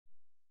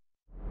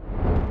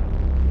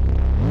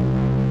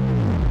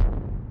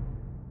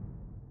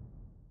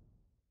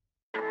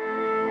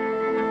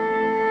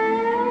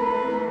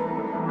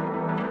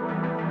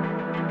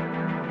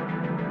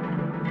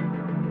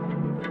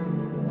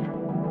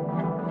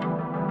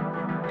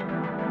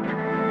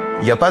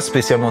Il n'y a pas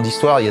spécialement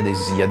d'histoire, il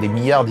y a des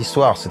milliards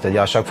d'histoires.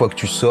 C'est-à-dire à chaque fois que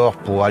tu sors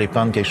pour aller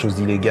peindre quelque chose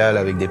d'illégal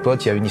avec des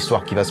potes, il y a une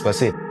histoire qui va se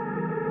passer.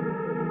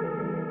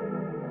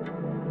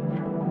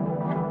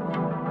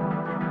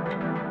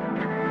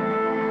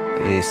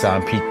 Et ça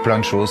implique plein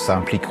de choses, ça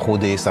implique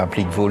rôder, ça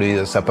implique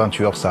voler sa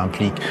peinture, ça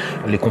implique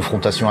les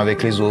confrontations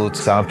avec les autres,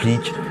 ça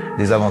implique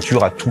des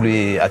aventures à tous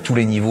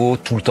les niveaux,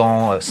 tout le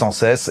temps, sans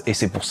cesse, et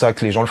c'est pour ça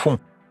que les gens le font.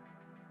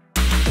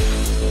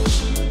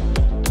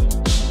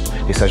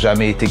 Et ça n'a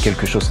jamais été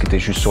quelque chose qui était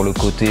juste sur le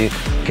côté,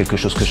 quelque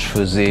chose que je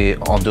faisais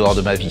en dehors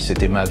de ma vie,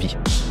 c'était ma vie.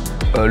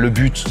 Le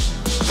but,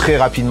 très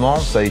rapidement,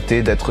 ça a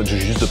été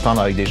juste de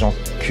peindre avec des gens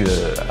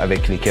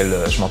avec lesquels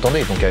je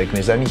m'entendais, donc avec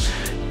mes amis.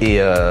 Et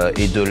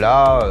de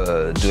là,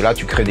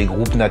 tu crées des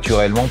groupes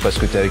naturellement parce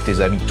que tu es avec tes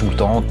amis tout le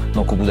temps.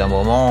 Donc au bout d'un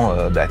moment,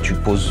 tu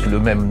poses le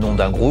même nom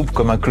d'un groupe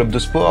comme un club de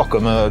sport,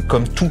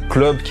 comme tout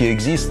club qui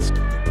existe.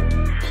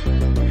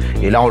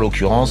 Et là, en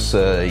l'occurrence,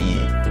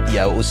 il y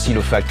a aussi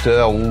le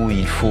facteur où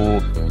il faut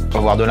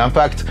avoir de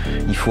l'impact,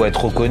 il faut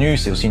être reconnu,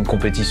 c'est aussi une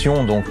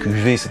compétition. Donc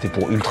UV, c'était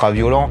pour ultra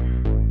violent.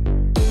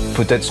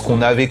 Peut-être ce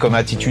qu'on avait comme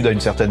attitude à une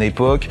certaine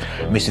époque,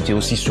 mais c'était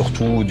aussi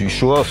surtout du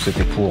show-off,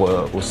 c'était pour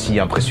aussi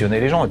impressionner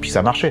les gens, et puis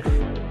ça marchait.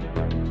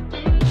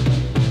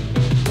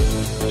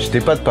 J'étais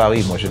pas de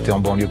Paris, moi j'étais en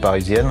banlieue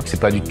parisienne. C'est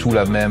pas du tout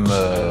la même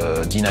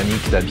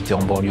dynamique d'habiter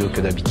en banlieue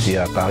que d'habiter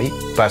à Paris,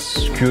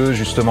 parce que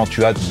justement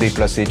tu as à te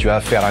déplacer, tu as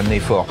à faire un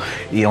effort.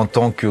 Et en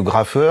tant que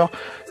graffeur,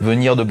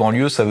 venir de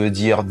banlieue, ça veut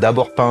dire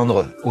d'abord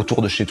peindre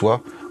autour de chez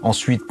toi,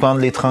 ensuite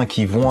peindre les trains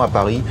qui vont à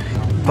Paris,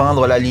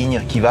 peindre la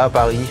ligne qui va à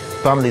Paris,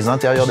 peindre les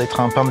intérieurs des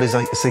trains, peindre les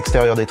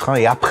extérieurs des trains,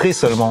 et après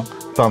seulement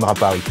peindre à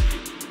Paris.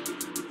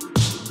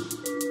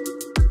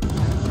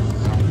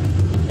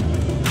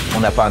 On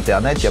n'a pas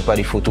internet, il n'y a pas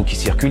les photos qui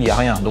circulent, il n'y a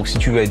rien. Donc si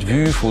tu veux être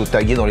vu, il faut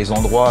taguer dans les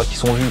endroits qui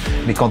sont vus.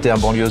 Mais quand tu es un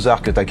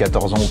banlieusard, que tu as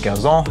 14 ans ou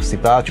 15 ans,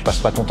 tu passes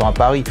pas ton temps à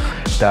Paris.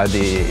 Tu as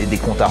des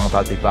comptes à rendre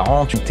à tes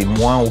parents, tu es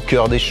moins au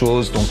cœur des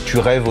choses, donc tu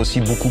rêves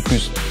aussi beaucoup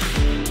plus.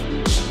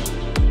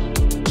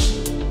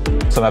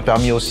 Ça m'a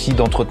permis aussi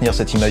d'entretenir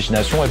cette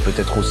imagination et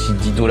peut-être aussi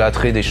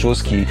d'idolâtrer des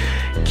choses qui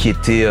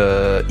étaient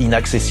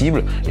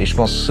inaccessibles. Et je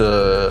pense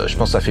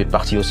que ça fait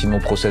partie aussi de mon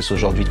process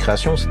aujourd'hui de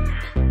création.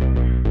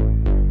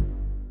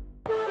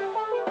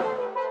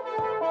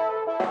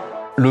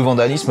 Le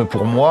vandalisme,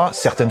 pour moi,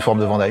 certaines formes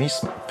de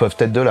vandalisme peuvent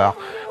être de l'art.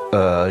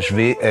 Je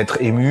vais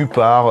être ému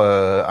par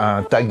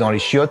un tag dans les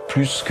chiottes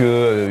plus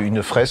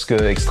qu'une fresque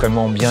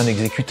extrêmement bien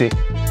exécutée.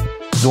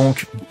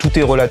 Donc tout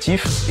est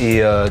relatif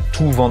et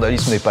tout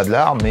vandalisme n'est pas de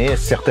l'art, mais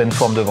certaines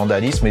formes de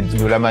vandalisme et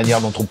de la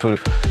manière dont on peut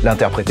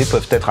l'interpréter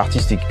peuvent être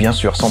artistiques, bien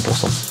sûr,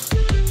 100%.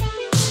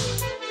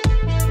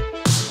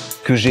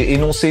 Que j'ai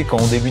énoncé quand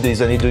au début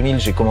des années 2000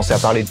 j'ai commencé à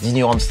parler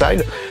d'ignorant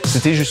style,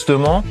 c'était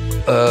justement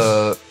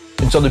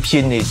une sorte de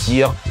pied de nez,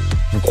 dire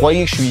vous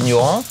croyez que je suis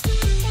ignorant,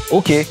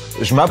 ok,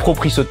 je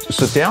m'approprie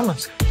ce terme,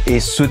 et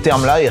ce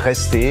terme-là est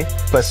resté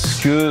parce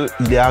que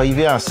il est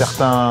arrivé à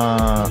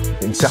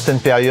une certaine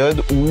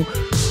période où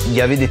il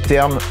y avait des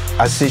termes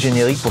assez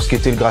génériques pour ce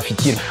qu'était le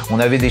graffiti. On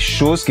avait des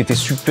choses qui étaient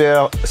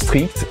super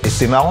strictes, et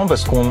c'est marrant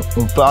parce qu'on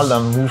parle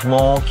d'un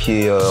mouvement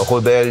qui est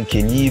rebelle, qui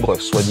est libre,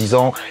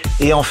 soi-disant,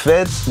 et en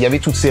fait, il y avait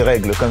toutes ces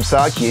règles comme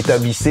ça qui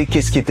établissaient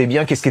qu'est-ce qui était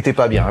bien, qu'est-ce qui était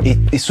pas bien.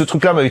 Et ce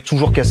truc-là m'avait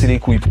toujours cassé les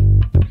couilles.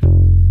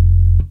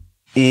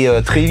 Et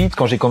très vite,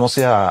 quand j'ai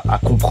commencé à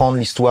comprendre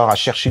l'histoire, à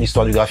chercher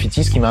l'histoire du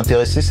graffiti, ce qui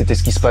m'intéressait, c'était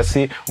ce qui se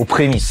passait aux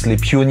prémices, les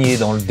pionniers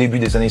dans le début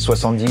des années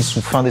 70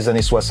 ou fin des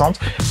années 60,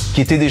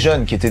 qui étaient des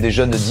jeunes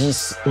de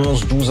 10,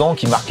 11, 12 ans,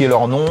 qui marquaient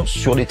leur nom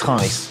sur les trains.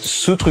 Et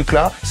ce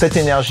truc-là, cette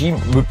énergie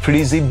me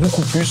plaisait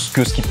beaucoup plus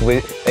que ce qui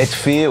pouvait être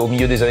fait au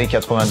milieu des années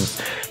 90.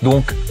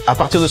 Donc, à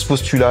partir de ce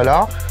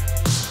postulat-là,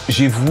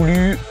 j'ai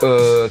voulu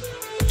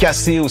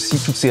casser aussi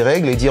toutes ces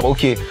règles et dire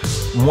ok,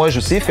 moi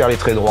je sais faire les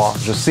traits droits,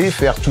 je sais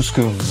faire tout ce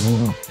que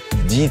vous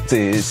dites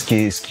et ce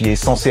qui est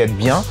censé être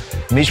bien,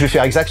 mais je vais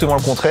faire exactement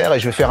le contraire et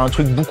je vais faire un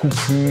truc beaucoup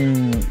plus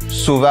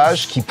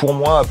sauvage qui pour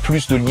moi a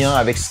plus de lien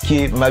avec ce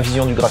qui est ma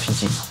vision du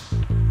graffiti.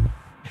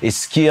 Et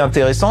ce qui est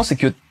intéressant, c'est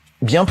que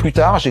bien plus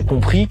tard, j'ai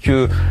compris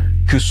que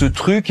ce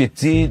truc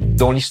était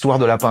dans l'histoire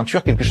de la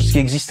peinture quelque chose qui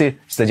existait.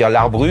 C'est-à-dire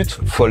l'art brut,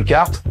 folk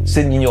art,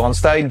 c'est de l'ignorant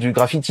style du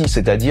graffiti.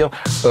 C'est-à-dire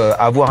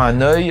avoir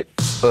un œil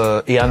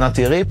et un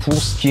intérêt pour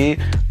ce qui est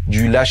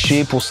du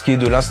lâcher, pour ce qui est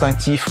de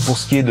l'instinctif, pour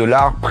ce qui est de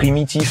l'art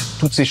primitif.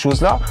 Toutes ces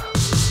choses-là,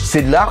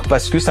 c'est de l'art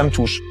parce que ça me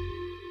touche.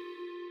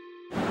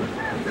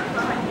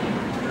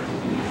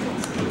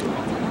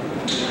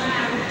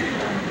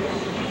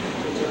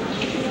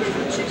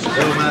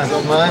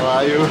 How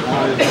are you?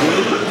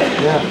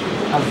 Yeah,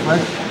 I'm fine.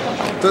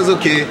 It was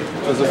okay. It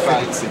was a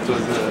flight. It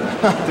was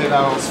a 10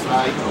 hours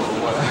flight or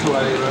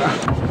whatever.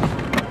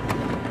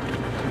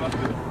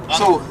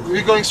 So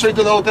we're going straight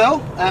to the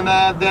hotel, and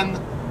then.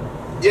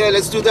 Yeah,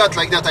 let's do that.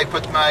 Like that, I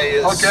put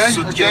my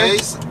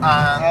suitcase,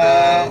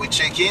 and we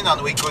check in,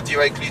 and we go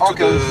directly to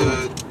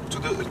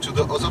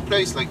the other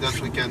place. Like that,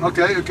 we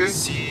can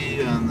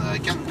see, and I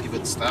can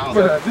even start.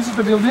 This is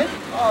the building.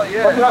 Oh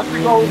yeah. But you have to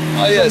go.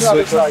 Oh yes.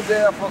 Right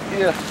there from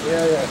here.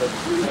 Yeah, yeah.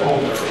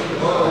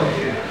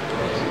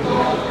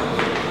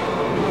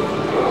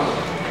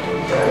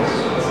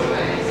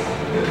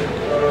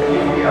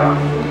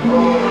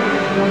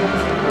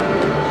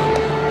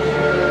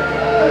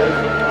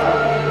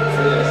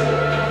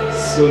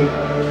 So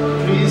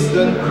please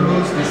don't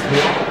close this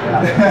door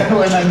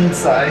when I'm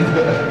inside.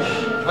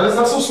 But it's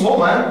not so small,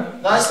 man.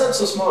 No, it's not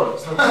so small.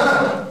 It's not so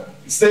small.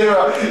 It's never,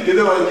 you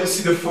know, when you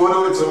see the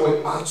photo, it's always,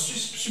 oh, it's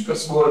just super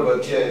small,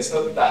 but yeah, it's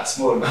not that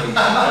small.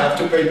 I have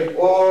to paint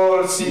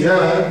all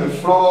ceiling, the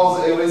floors,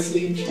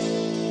 everything.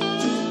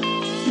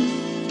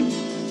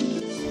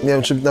 Nie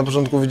wiem, czy na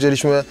początku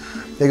widzieliśmy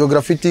jego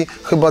graffiti,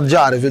 chyba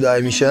Dziary,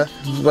 wydaje mi się.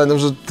 Pamiętam,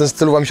 że ten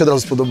styl mi się od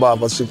razu spodobała,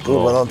 patrzcie,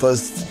 kurwa, no to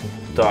jest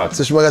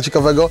coś mega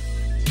ciekawego.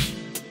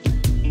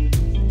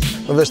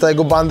 No wiesz, ta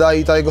jego banda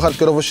i ta jego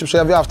hardkorowość się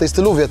przejawiała w tej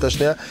stylowie też,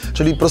 nie?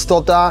 Czyli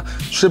prostota,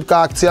 szybka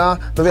akcja,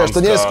 no wiesz, to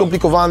nie jest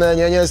skomplikowane,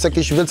 nie jest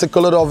jakieś wielce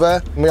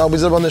kolorowe. Miało być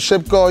zrobione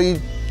szybko i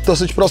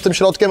dosyć prostym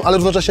środkiem, ale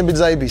równocześnie być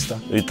zajebista.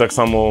 I tak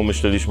samo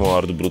myśleliśmy o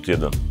Art Brut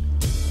 1.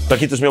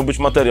 Taki też miał być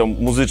materiał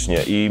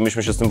muzycznie i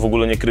myśmy się z tym w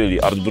ogóle nie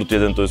kryli. Art Brut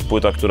 1 to jest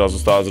płyta, która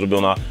została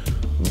zrobiona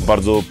w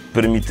bardzo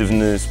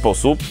prymitywny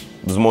sposób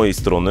z mojej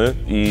strony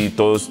i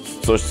to jest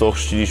coś, co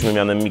chrzciliśmy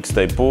mianem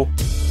mixtape'u.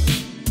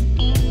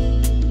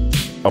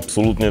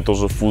 Absolutnie to,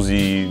 że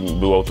Fuzi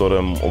był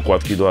autorem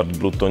okładki do Art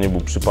Brut, to nie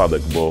był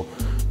przypadek, bo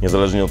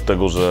niezależnie od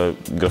tego, że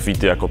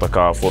graffiti jako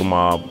taka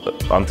forma,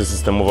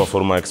 antysystemowa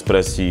forma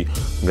ekspresji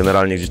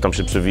generalnie gdzieś tam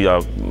się przewija,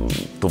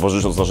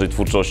 towarzysząc naszej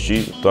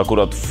twórczości, to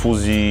akurat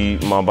Fuzi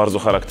ma bardzo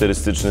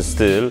charakterystyczny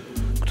styl,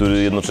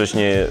 który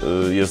jednocześnie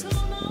jest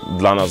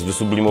dla nas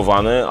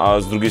wysublimowany,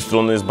 a z drugiej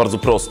strony jest bardzo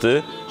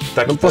prosty.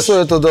 Tak no,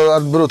 pasuje to do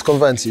Art Brut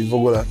konwencji w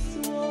ogóle.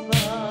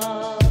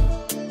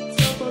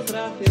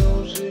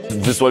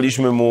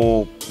 Wysłaliśmy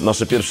mu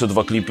nasze pierwsze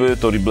 2 klipy,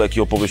 Tory Black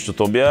i Opowieść o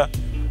tobie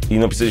i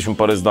napisaliśmy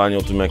parę zdań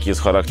o tym, jaki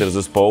jest charakter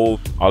zespołu,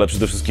 ale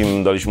przede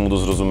wszystkim daliśmy mu do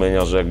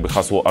zrozumienia, że jakby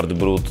hasło Art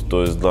Brut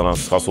to jest dla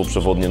nas hasło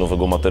przewodnie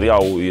nowego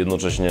materiału i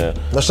jednocześnie...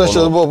 Na szczęście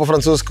to było po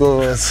francusku,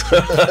 więc...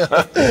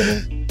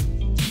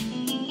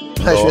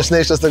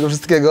 Najśmieszniejsze z tego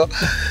wszystkiego,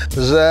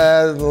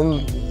 że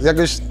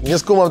jakoś nie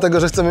skumał tego,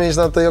 że chcemy mieć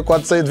na tej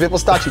okładce 2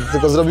 postaci,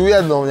 tylko zrobił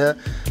jedną, nie?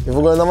 I w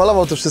ogóle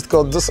namalował to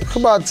wszystko,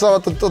 chyba całe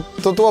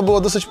to tło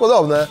było dosyć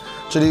podobne,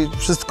 czyli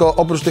wszystko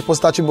oprócz tych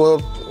postaci było,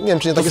 nie wiem,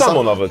 czy nie takie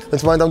samo nawet.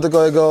 Więc pamiętam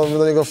tylko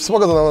do niego,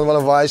 spoko to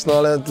namalowałeś, no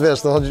ale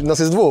wiesz, no, nas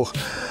jest 2.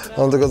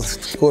 A on tylko,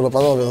 kurwa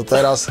panowie, no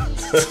teraz...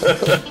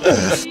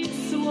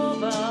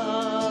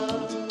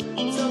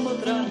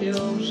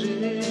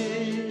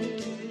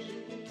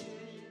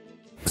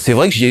 C'est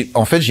vrai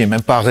que j'ai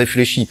même pas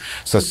réfléchi.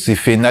 Ça s'est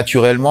fait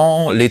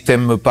naturellement, les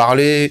thèmes me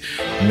parlaient,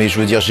 mais je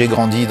veux dire, j'ai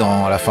grandi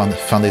dans la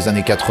fin des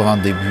années 80,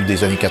 début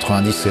des années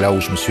 90, c'est là où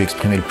je me suis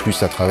exprimé le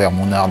plus à travers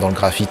mon art dans le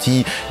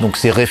graffiti. Donc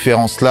ces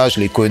références-là, je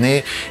les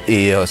connais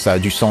et ça a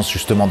du sens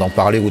justement d'en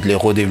parler ou de les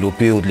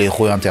redévelopper ou de les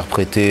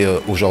réinterpréter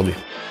aujourd'hui.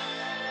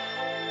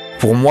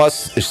 Pour moi,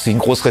 c'est une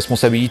grosse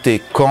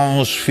responsabilité.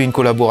 Quand je fais une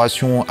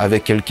collaboration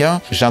avec quelqu'un,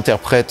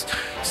 j'interprète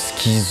ce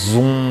qu'ils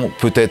ont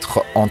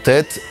peut-être en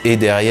tête et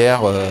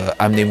derrière,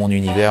 amener mon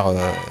univers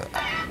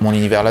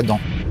là-dedans.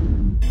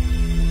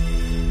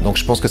 Donc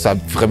je pense que ça a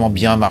vraiment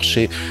bien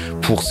marché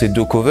pour ces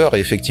 2 covers et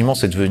effectivement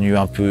c'est devenu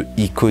un peu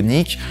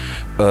iconique.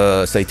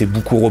 Ça a été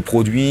beaucoup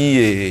reproduit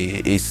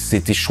et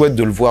c'était chouette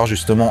de le voir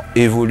justement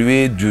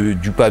évoluer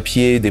du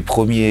papier, des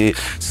premiers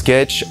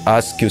sketchs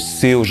à ce que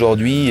c'est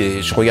aujourd'hui.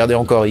 Et je regardais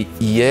encore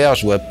hier,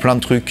 je vois plein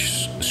de trucs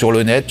sur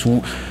le net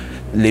où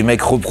les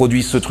mecs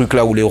reproduisent ce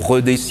truc-là, ou les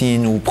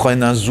redessinent, ou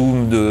prennent un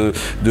zoom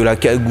de la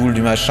cagoule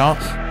du machin.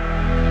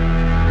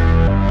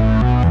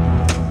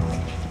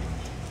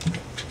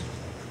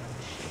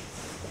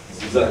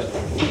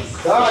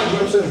 Tak,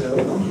 byłem wszędzie.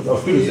 No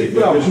w którym tej?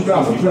 Prawo.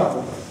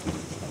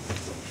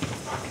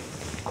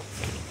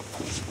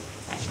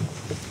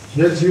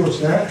 Jedź już,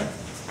 nie?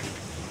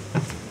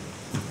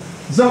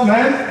 What's up,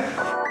 man?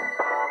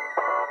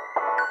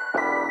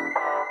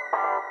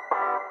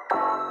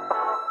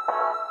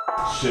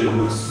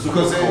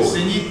 Because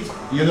they need,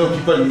 you know,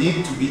 people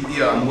need to be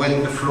here, and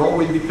when the floor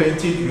will be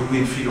painted, you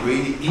will feel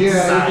really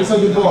inside,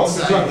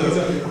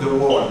 the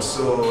wall.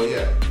 So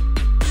yeah.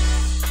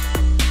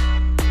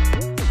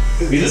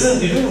 You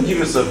didn't give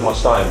yourself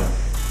much time.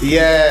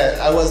 Yeah,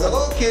 I was like,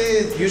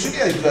 okay,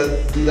 usually I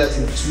do that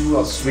in 2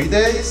 or 3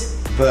 days,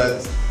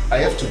 but I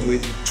have to do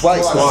it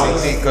twice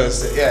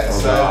because,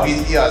 so I've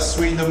been here at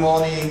 3 in the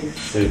morning,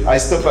 I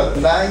stop at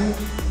 9,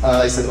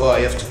 I said, oh,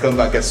 I have to come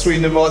back at 3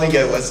 in the morning,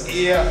 I was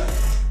here.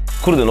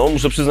 Kurde, no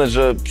muszę przyznać,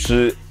 że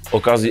przy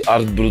okazji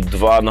Art Brut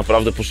 2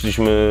 naprawdę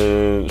poszliśmy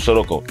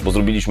szeroko, bo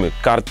zrobiliśmy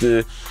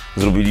karty,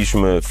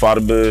 zrobiliśmy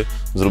farby,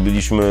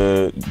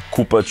 zrobiliśmy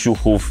kupę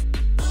ciuchów.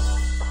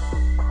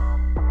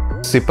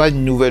 C'est pas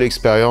une nouvelle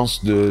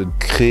expérience de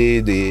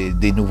créer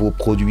des nouveaux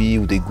produits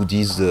ou des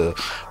goodies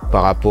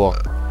par rapport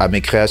à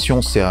mes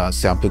créations.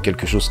 C'est un peu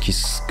quelque chose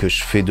que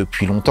je fais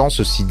depuis longtemps.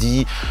 Ceci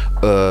dit,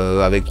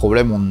 avec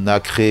Problème, on a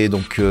créé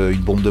donc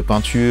une bombe de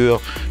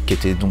peinture qui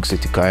était donc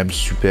c'était quand même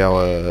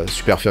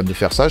super fun de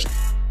faire ça.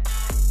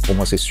 Pour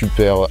moi, c'est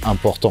super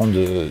important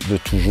de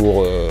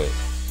toujours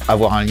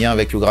avoir un lien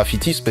avec le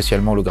graffiti,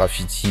 spécialement le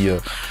graffiti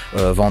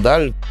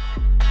vandal.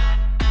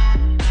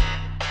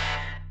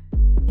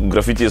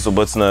 Graffiti jest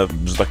obecne,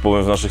 że tak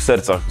powiem, w naszych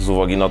sercach z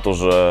uwagi na to,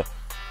 że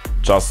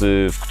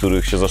czasy, w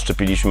których się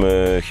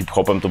zaszczepiliśmy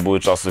hip-hopem, to były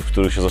czasy, w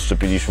których się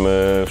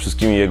zaszczepiliśmy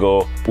wszystkimi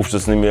jego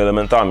ówczesnymi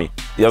elementami.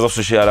 Ja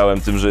zawsze się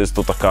jarałem tym, że jest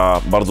to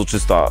taka bardzo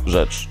czysta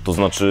rzecz. To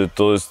znaczy,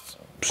 to jest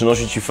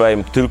przynosi ci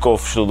fame tylko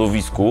w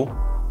środowisku,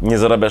 nie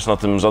zarabiasz na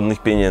tym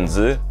żadnych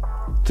pieniędzy,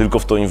 tylko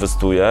w to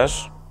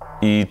inwestujesz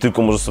i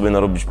tylko możesz sobie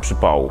narobić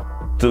przypału.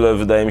 Tyle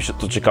wydaje mi się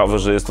to ciekawe,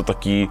 że jest to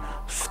taki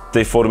w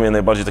tej formie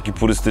najbardziej taki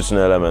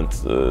purystyczny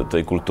element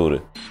tej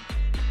kultury.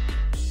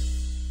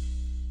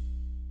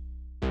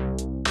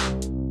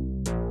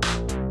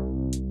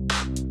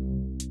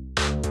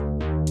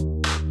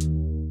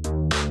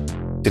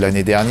 C'est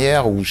l'année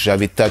dernière où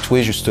j'avais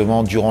tatoué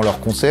justement durant leurs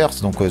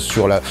concerts, donc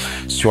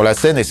sur la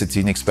scène, et c'était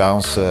une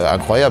expérience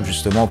incroyable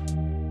justement.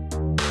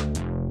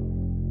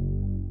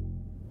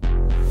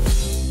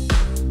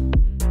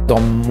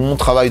 Dans mon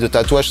travail de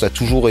tatouage, ça a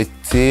toujours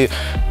été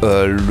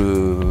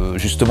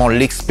justement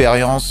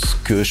l'expérience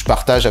que je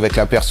partage avec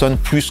la personne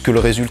plus que le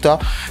résultat.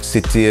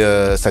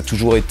 Ça a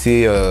toujours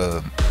été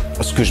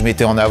ce que je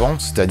mettais en avant,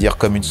 c'est-à-dire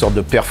comme une sorte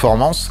de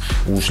performance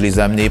où je les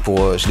amenais,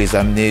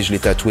 je les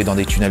tatouais dans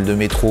des tunnels de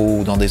métro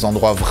ou dans des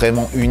endroits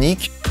vraiment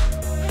uniques.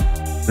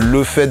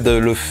 Le fait de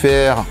le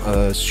faire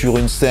sur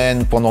une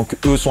scène pendant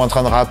qu'eux sont en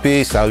train de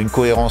rapper, ça a une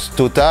cohérence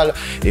totale.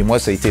 Et moi,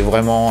 ça a été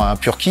vraiment un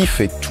pur kiff.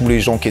 Et tous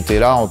les gens qui étaient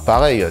là,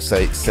 pareil,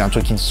 c'est un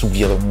truc qu'ils ne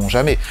s'oublieront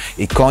jamais.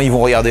 Et quand ils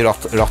vont regarder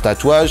leur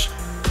tatouage,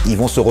 ils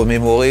vont se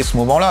remémorer ce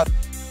moment-là.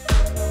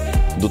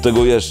 Do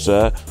tego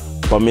jeszcze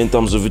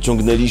pamiętam, że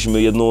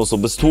wyciągnęliśmy jedną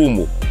osobę z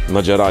tłumu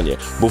na dzieranie,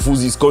 bo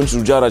Fuzi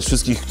skończył dzierać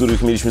wszystkich,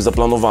 których mieliśmy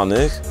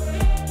zaplanowanych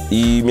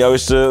i miał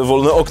jeszcze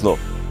wolne okno,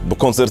 bo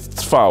koncert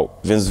trwał,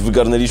 więc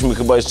wygarnęliśmy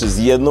chyba jeszcze z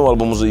jedną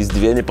albo może i z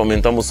dwie, nie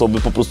pamiętam,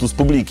 osoby po prostu z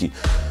publiki.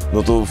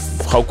 No to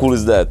how cool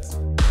is that?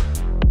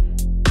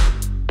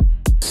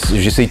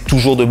 J'essaye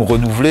toujours de me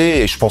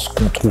renouveler et je pense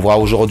qu'on trouvera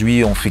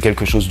aujourd'hui, on fait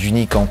quelque chose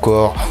d'unique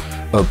encore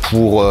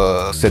pour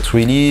cette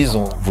release.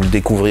 Vous le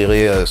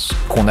découvrirez ce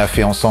qu'on a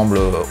fait ensemble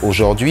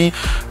aujourd'hui.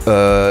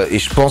 Et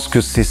je pense que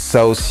c'est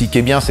ça aussi qui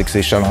est bien, c'est que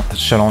c'est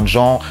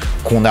challengeant,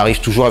 qu'on arrive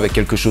toujours avec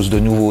quelque chose de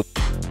nouveau.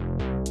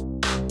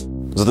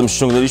 Zatem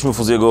ściągnęliśmy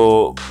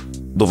Fuziego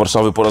do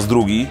Warszawy po raz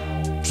drugi.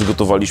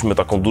 Przygotowaliśmy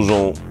taką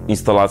dużą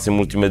instalację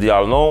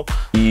multimedialną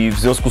i w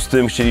związku z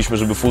tym chcieliśmy,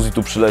 żeby Fuzi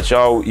tu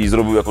przyleciał i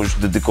zrobił jakąś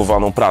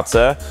dedykowaną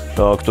pracę,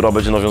 która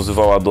będzie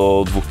nawiązywała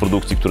do dwóch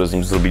produkcji, które z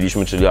nim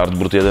zrobiliśmy, czyli Art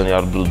Brut 1 i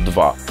Art Brut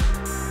 2.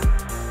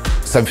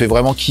 Ça me fait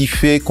vraiment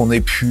kiffer qu'on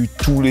ait pu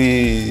tous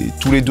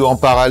les deux en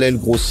parallèle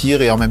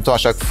grossir et en même temps à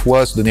chaque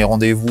fois se donner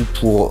rendez-vous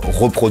pour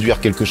reproduire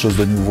quelque chose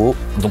de nouveau.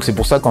 Donc c'est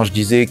pour ça quand je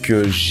disais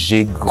que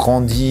j'ai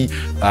grandi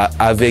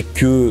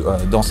avec eux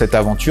dans cette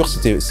aventure,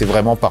 c'est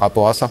vraiment par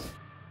rapport à ça.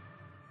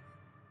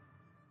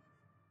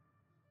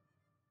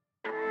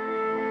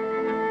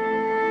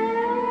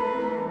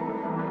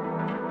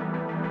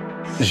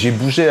 J'ai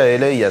bougé à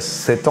LA il y a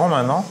 7 ans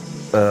maintenant.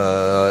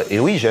 Et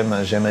oui,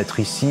 j'aime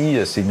être ici,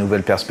 c'est une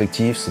nouvelle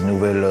perspective, c'est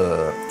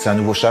un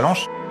nouveau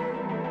challenge.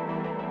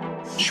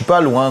 Je suis pas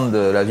loin de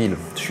la ville.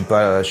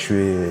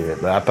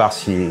 À part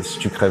si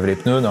tu crèves les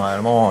pneus,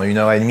 normalement, en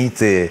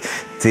 1h30,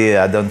 t'es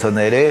à downtown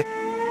LA.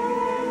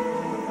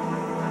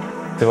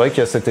 C'est vrai qu'il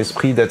y a cet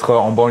esprit d'être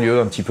en banlieue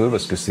un petit peu,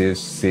 parce que c'est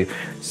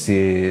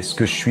ce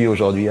que je suis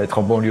aujourd'hui, être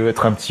en banlieue,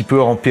 être un petit peu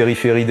en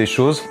périphérie des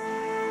choses.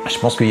 Je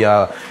pense qu'il y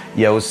a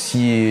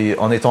aussi,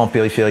 en étant en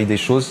périphérie des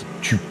choses,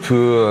 tu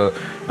peux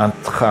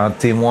être un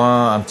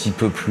témoin un petit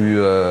peu plus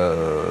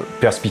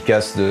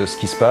perspicace de ce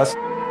qui se passe.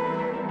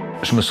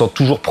 Je me sens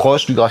toujours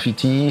proche du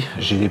graffiti,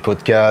 j'ai des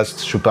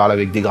podcasts, je parle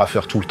avec des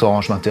graffeurs tout le temps,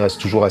 je m'intéresse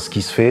toujours à ce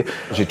qui se fait.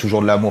 J'ai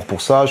toujours de l'amour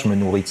pour ça, je me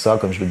nourris de ça,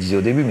 comme je le disais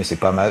au début, mais c'est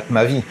pas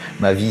ma vie.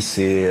 Ma vie,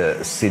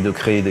 c'est de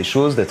créer des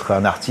choses, d'être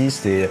un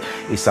artiste, et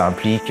ça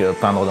implique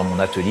peindre dans mon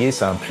atelier,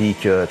 ça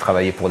implique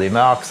travailler pour des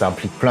marques, ça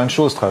implique plein de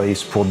choses, travailler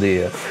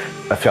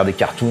à faire des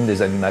cartoons,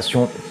 des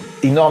animations,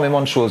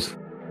 énormément de choses.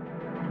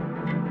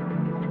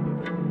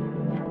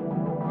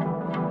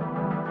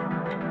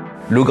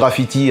 Le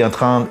graffiti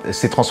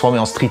s'est transformé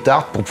en street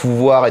art pour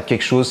pouvoir être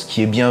quelque chose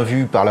qui est bien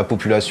vu par la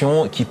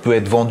population, qui peut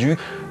être vendu.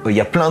 Il y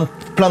a plein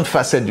de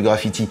facettes du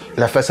graffiti.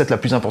 La facette la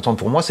plus importante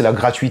pour moi, c'est la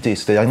gratuité.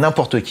 C'est-à-dire que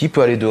n'importe qui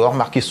peut aller dehors,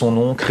 marquer son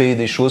nom, créer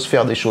des choses,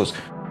 faire des choses.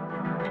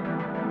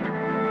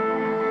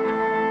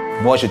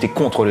 Moi, j'étais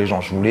contre les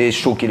gens. Je voulais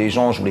choquer les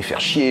gens, je voulais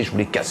faire chier, je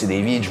voulais casser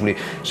des vides,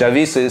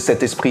 j'avais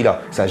cet esprit-là.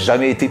 Ça n'a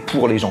jamais été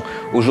pour les gens.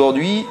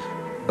 Aujourd'hui,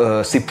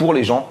 c'est pour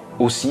les gens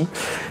aussi,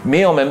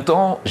 mais en même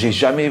temps, j'ai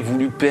jamais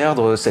voulu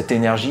perdre cette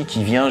énergie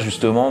qui vient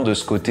justement de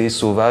ce côté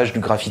sauvage du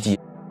graffiti.